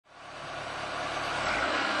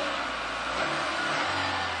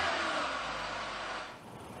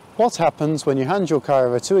What happens when you hand your car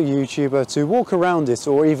over to a YouTuber to walk around it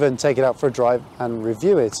or even take it out for a drive and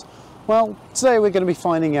review it? Well, today we're going to be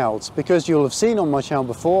finding out, because you'll have seen on my channel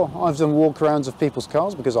before, I've done walkarounds of people's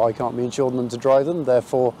cars because I can't be insured on them to drive them,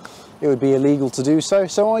 therefore it would be illegal to do so.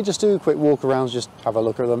 So I just do quick walkarounds, just have a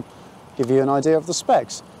look at them, give you an idea of the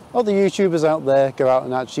specs. Other YouTubers out there go out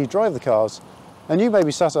and actually drive the cars. And you may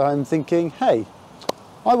be sat at home thinking, hey,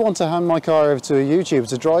 I want to hand my car over to a YouTuber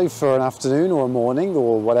to drive for an afternoon or a morning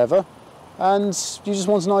or whatever, and you just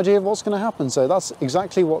want an idea of what's going to happen. So that's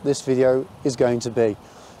exactly what this video is going to be.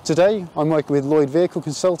 Today I'm working with Lloyd Vehicle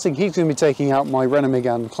Consulting. He's going to be taking out my Renault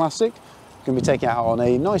Mégane Classic. Going to be taking it out on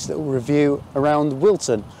a nice little review around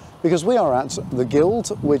Wilton, because we are at the Guild,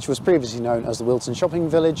 which was previously known as the Wilton Shopping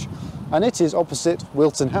Village, and it is opposite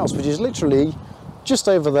Wilton House, which is literally just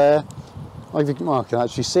over there. I can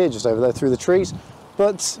actually see it just over there through the trees.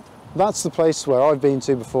 But that's the place where I've been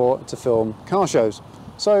to before to film car shows.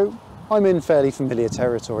 So I'm in fairly familiar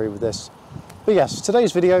territory with this. But yes,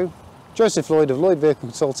 today's video, Joseph Lloyd of Lloyd Vehicle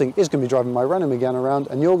Consulting is going to be driving my Renault Mégane around,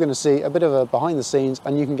 and you're going to see a bit of a behind the scenes,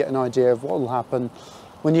 and you can get an idea of what will happen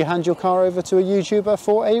when you hand your car over to a YouTuber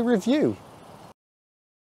for a review.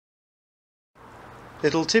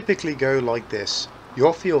 It'll typically go like this. You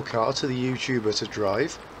offer your car to the YouTuber to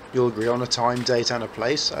drive. You'll agree on a time, date and a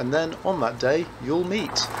place, and then on that day you'll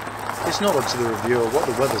meet. It's not up to the reviewer what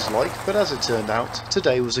the weather's like, but as it turned out,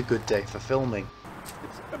 today was a good day for filming.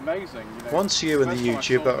 It's amazing. Once you and the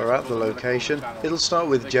YouTuber are at the location, it'll start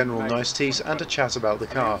with general niceties and a chat about the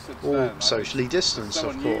car, all socially distanced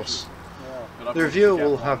of course. The reviewer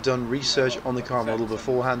will have done research on the car model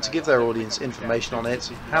beforehand to give their audience information on it.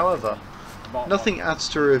 However, nothing adds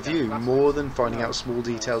to a review more than finding out small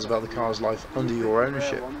details about the car's life under your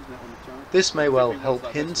ownership. This may well help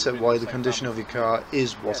hint at why the condition of your car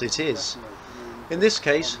is what it is. In this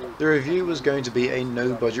case, the review was going to be a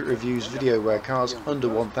no budget reviews video where cars under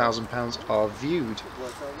 £1,000 are viewed,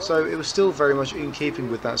 so it was still very much in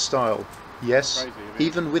keeping with that style. Yes,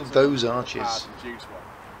 even with those arches.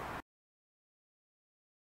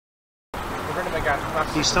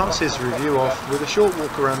 He starts his review off with a short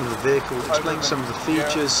walk around of the vehicle, explaining some of the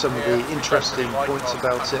features, some of the interesting points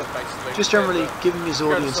about it, just generally giving his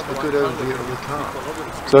audience a good overview of the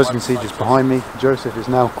car. So as you can see just behind me, Joseph is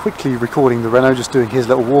now quickly recording the Renault, just doing his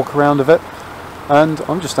little walk around of it, and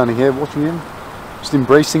I'm just standing here watching him, just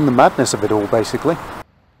embracing the madness of it all basically.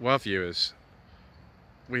 Well viewers,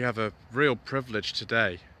 we have a real privilege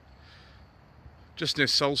today. Just near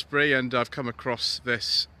Salisbury, and I've come across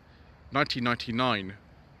this 1999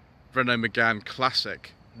 Renault Mégane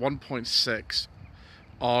Classic 1.6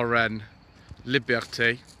 RN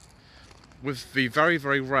Liberté with the very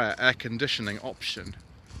rare air conditioning option.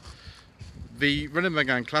 The Renault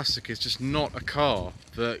Mégane Classic is just not a car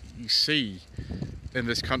that you see in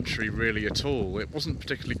this country really at all. It wasn't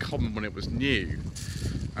particularly common when it was new,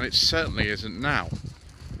 and it certainly isn't now.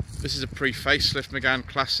 This is a pre-facelift Mégane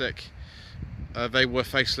Classic. They were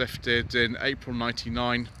facelifted in April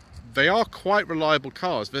 99. They are quite reliable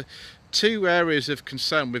cars. The two areas of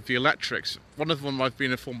concern with the electrics, one of them I've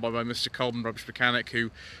been informed by my Mr. Coleman, rubbish mechanic, who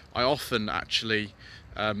I often actually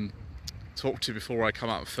talk to before I come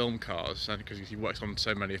out and film cars, and because he works on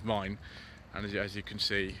so many of mine, and as you can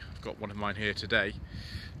see, I've got one of mine here today,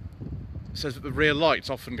 says that the rear lights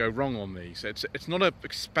often go wrong on these. It's not an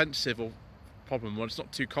expensive or problem one, it's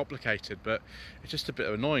not too complicated, but it's just a bit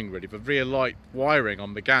annoying really. The rear light wiring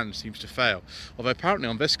on Megane seems to fail, although apparently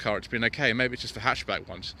on this car it's been okay. Maybe it's just the hatchback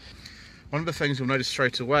ones. One of the things you'll notice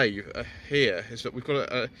straight away here is that we've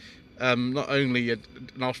got not only an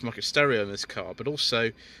aftermarket stereo in this car, but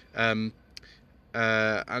also an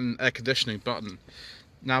air conditioning button.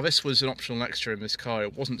 Now this was an optional extra in this car,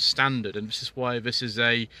 it wasn't standard, and this is why this is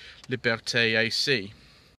a Liberté AC.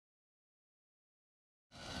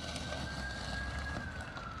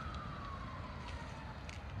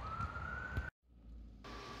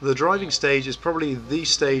 The driving stage is probably the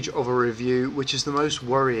stage of a review which is the most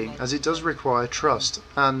worrying, as it does require trust,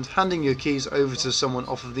 and handing your keys over to someone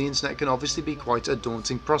off of the internet can obviously be quite a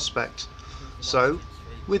daunting prospect. So,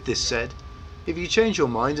 with this said, if you change your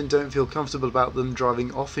mind and don't feel comfortable about them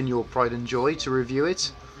driving off in your pride and joy to review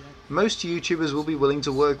it, most YouTubers will be willing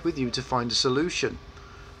to work with you to find a solution.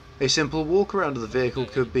 A simple walk around of the vehicle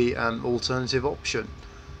could be an alternative option.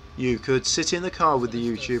 You could sit in the car with the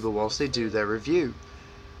YouTuber whilst they do their review.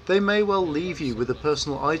 They may well leave you with a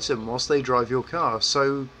personal item whilst they drive your car,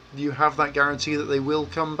 so you have that guarantee that they will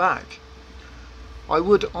come back. I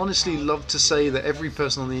would honestly love to say that every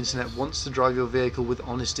person on the internet wants to drive your vehicle with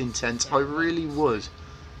honest intent, I really would,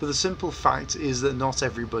 but the simple fact is that not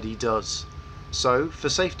everybody does. So, for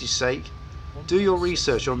safety's sake, Do your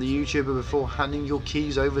research on the YouTuber before handing your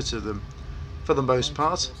keys over to them. For the most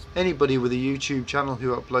part, anybody with a YouTube channel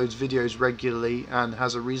who uploads videos regularly and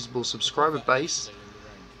has a reasonable subscriber base,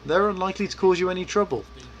 they're unlikely to cause you any trouble.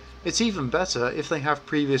 It's even better if they have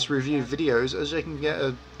previous review videos, as they can get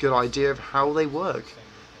a good idea of how they work.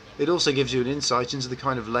 It also gives you an insight into the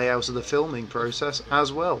kind of layout of the filming process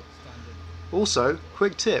as well. Also,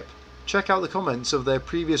 quick tip, check out the comments of their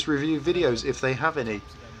previous review videos if they have any.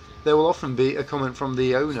 There will often be a comment from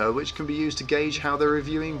the owner which can be used to gauge how their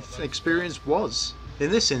reviewing experience was.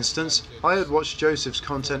 In this instance, I had watched Joseph's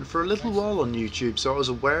content for a little while on YouTube, so I was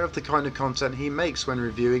aware of the kind of content he makes when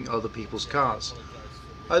reviewing other people's cars.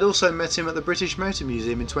 I'd also met him at the British Motor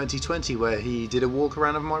Museum in 2020 where he did a walk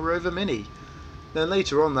around of my Rover Mini. Then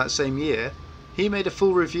later on that same year, he made a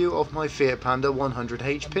full review of my Fiat Panda 100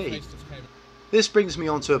 HP. This brings me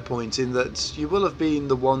on to a point in that you will have been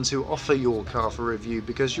the ones who offer your car for review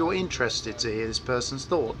because you're interested to hear this person's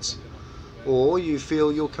thoughts. Or you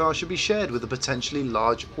feel your car should be shared with a potentially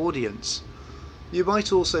large audience. You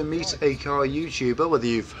might also meet a car YouTuber, whether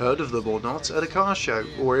you've heard of them or not, at a car show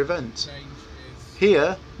or event.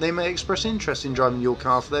 Here, they may express interest in driving your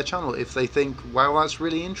car for their channel if they think, wow, that's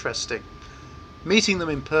really interesting. Meeting them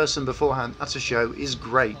in person beforehand at a show is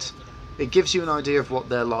great. It gives you an idea of what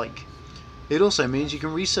they're like. It also means you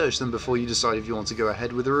can research them before you decide if you want to go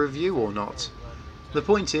ahead with a review or not. The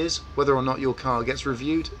point is, whether or not your car gets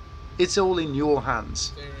reviewed, it's all in your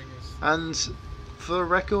hands. And for the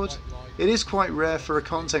record, it is quite rare for a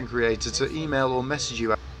content creator to email or message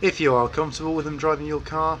you. If you are comfortable with them driving your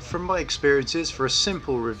car, from my experiences for a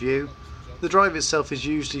simple review, the drive itself is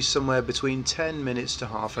usually somewhere between 10 minutes to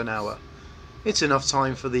half an hour. It's enough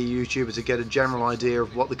time for the YouTuber to get a general idea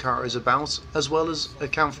of what the car is about, as well as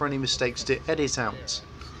account for any mistakes to edit out.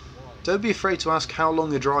 Don't be afraid to ask how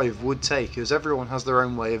long a drive would take, as everyone has their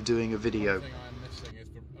own way of doing a video. One thing I am missing is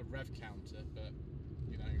a rev counter, but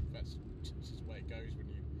you know, that's just the way it goes when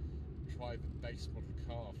you try the base model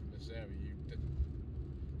car from this area. You didn't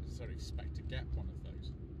necessarily expect to get one of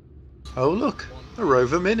those. Oh look, a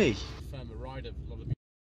Rover Mini. Firmer rider, a lot of.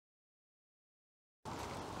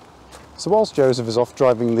 So whilst Joseph is off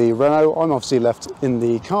driving the Renault, I'm obviously left in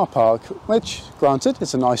the car park, which, granted,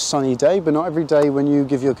 it's a nice sunny day, but not every day when you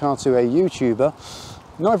give your car to a YouTuber,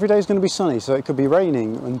 not every day is going to be sunny, so it could be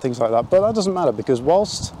raining and things like that. But that doesn't matter, because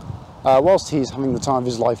whilst he's having the time of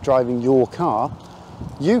his life driving your car,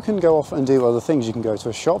 you can go off and do other things. You can go to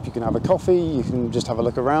a shop, you can have a coffee, you can just have a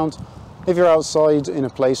look around. If you're outside in a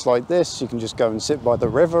place like this, you can just go and sit by the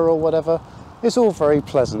river or whatever. It's all very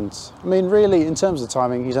pleasant. I mean, really, in terms of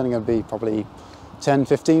timing, he's only going to be probably 10,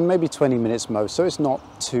 15, maybe 20 minutes most, so it's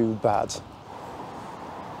not too bad.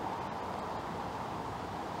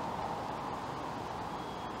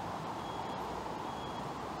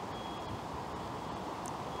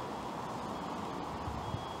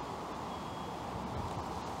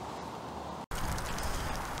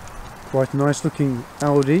 Quite a nice looking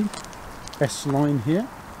Audi S-Line here.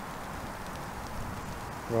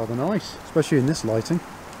 Rather nice, especially in this lighting.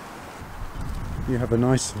 You have a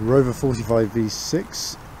nice Rover 45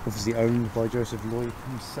 V6, obviously owned by Joseph Lloyd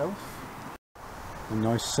himself. A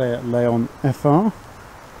nice Seat Leon FR.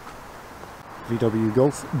 VW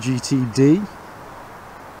Golf GTD.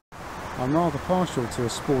 I'm rather partial to a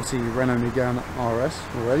sporty Renault Mégane RS,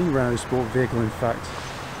 or any Renault sport vehicle in fact.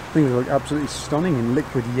 I think they look absolutely stunning in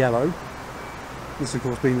liquid yellow. This of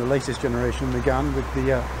course being the latest generation Mégane with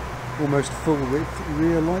the almost full width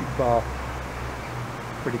rear light bar.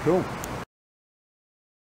 Pretty cool.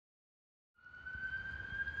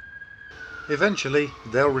 Eventually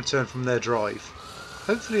they'll return from their drive.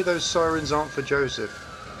 Hopefully those sirens aren't for Joseph.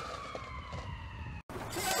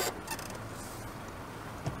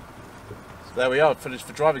 There we are, finished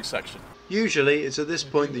the driving section. Usually it's at this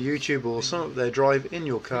point the YouTuber will sum up their drive in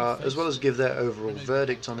your car as well as give their overall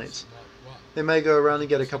verdict on it. They may go around and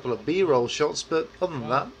get a couple of B-roll shots, but other than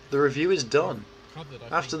that, the review is done.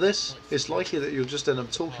 After this, it's likely that you'll just end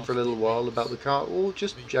up talking for a little while about the car or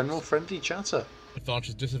just general friendly chatter.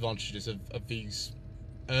 Advantages, disadvantages of these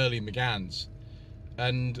early Méganes,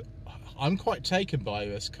 and I'm quite taken by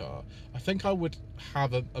this car. I think I would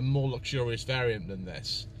have a more luxurious variant than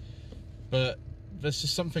this, but there's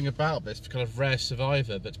just something about this kind of rare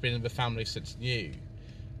survivor that's been in the family since new,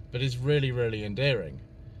 but is really, really endearing.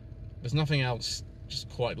 There's nothing else just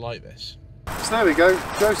quite like this. So there we go,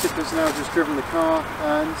 Joseph has now just driven the car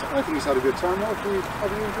and I think he's had a good time.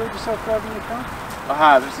 Have you enjoyed yourself driving the car? I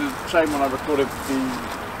have. It's a shame when I recorded the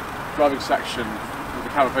driving section with the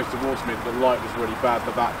camera faced towards me, the light was really bad,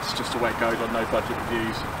 but that's just the way it goes on no budget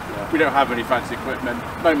reviews. Yeah. We don't have any fancy equipment,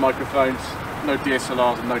 no microphones, no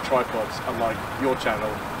DSLRs and no tripods, unlike your channel,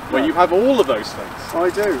 where you have all of those things. I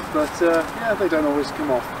do, but yeah, they don't always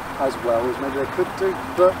come off as well as maybe they could do,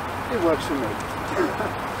 but it works for me.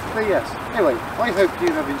 But yes, anyway, I hope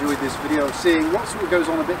you have enjoyed this video of seeing what sort of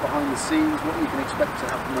goes on a bit behind the scenes, what you can expect to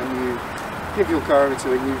happen when you give your car over to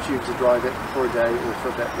a YouTuber to drive it for a day or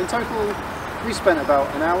for a bit. In total, we spent about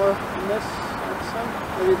an hour on this, I'd say,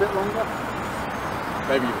 maybe a bit longer.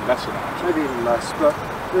 Maybe even less than that. Maybe even less, but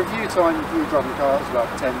review time for you driving the car is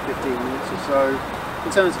about 10-15 minutes or so.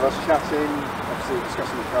 In terms of us chatting, obviously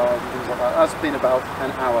discussing the car and things like that, that's been about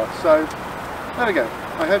an hour. So there we go.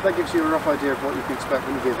 I hope that gives you a rough idea of what you can expect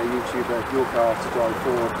when you give a YouTuber your car to drive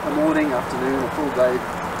for a morning, afternoon, a full day,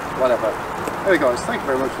 whatever. Anyway guys, thank you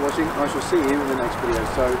very much for watching. I shall see you in the next video.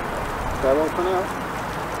 So farewell for now.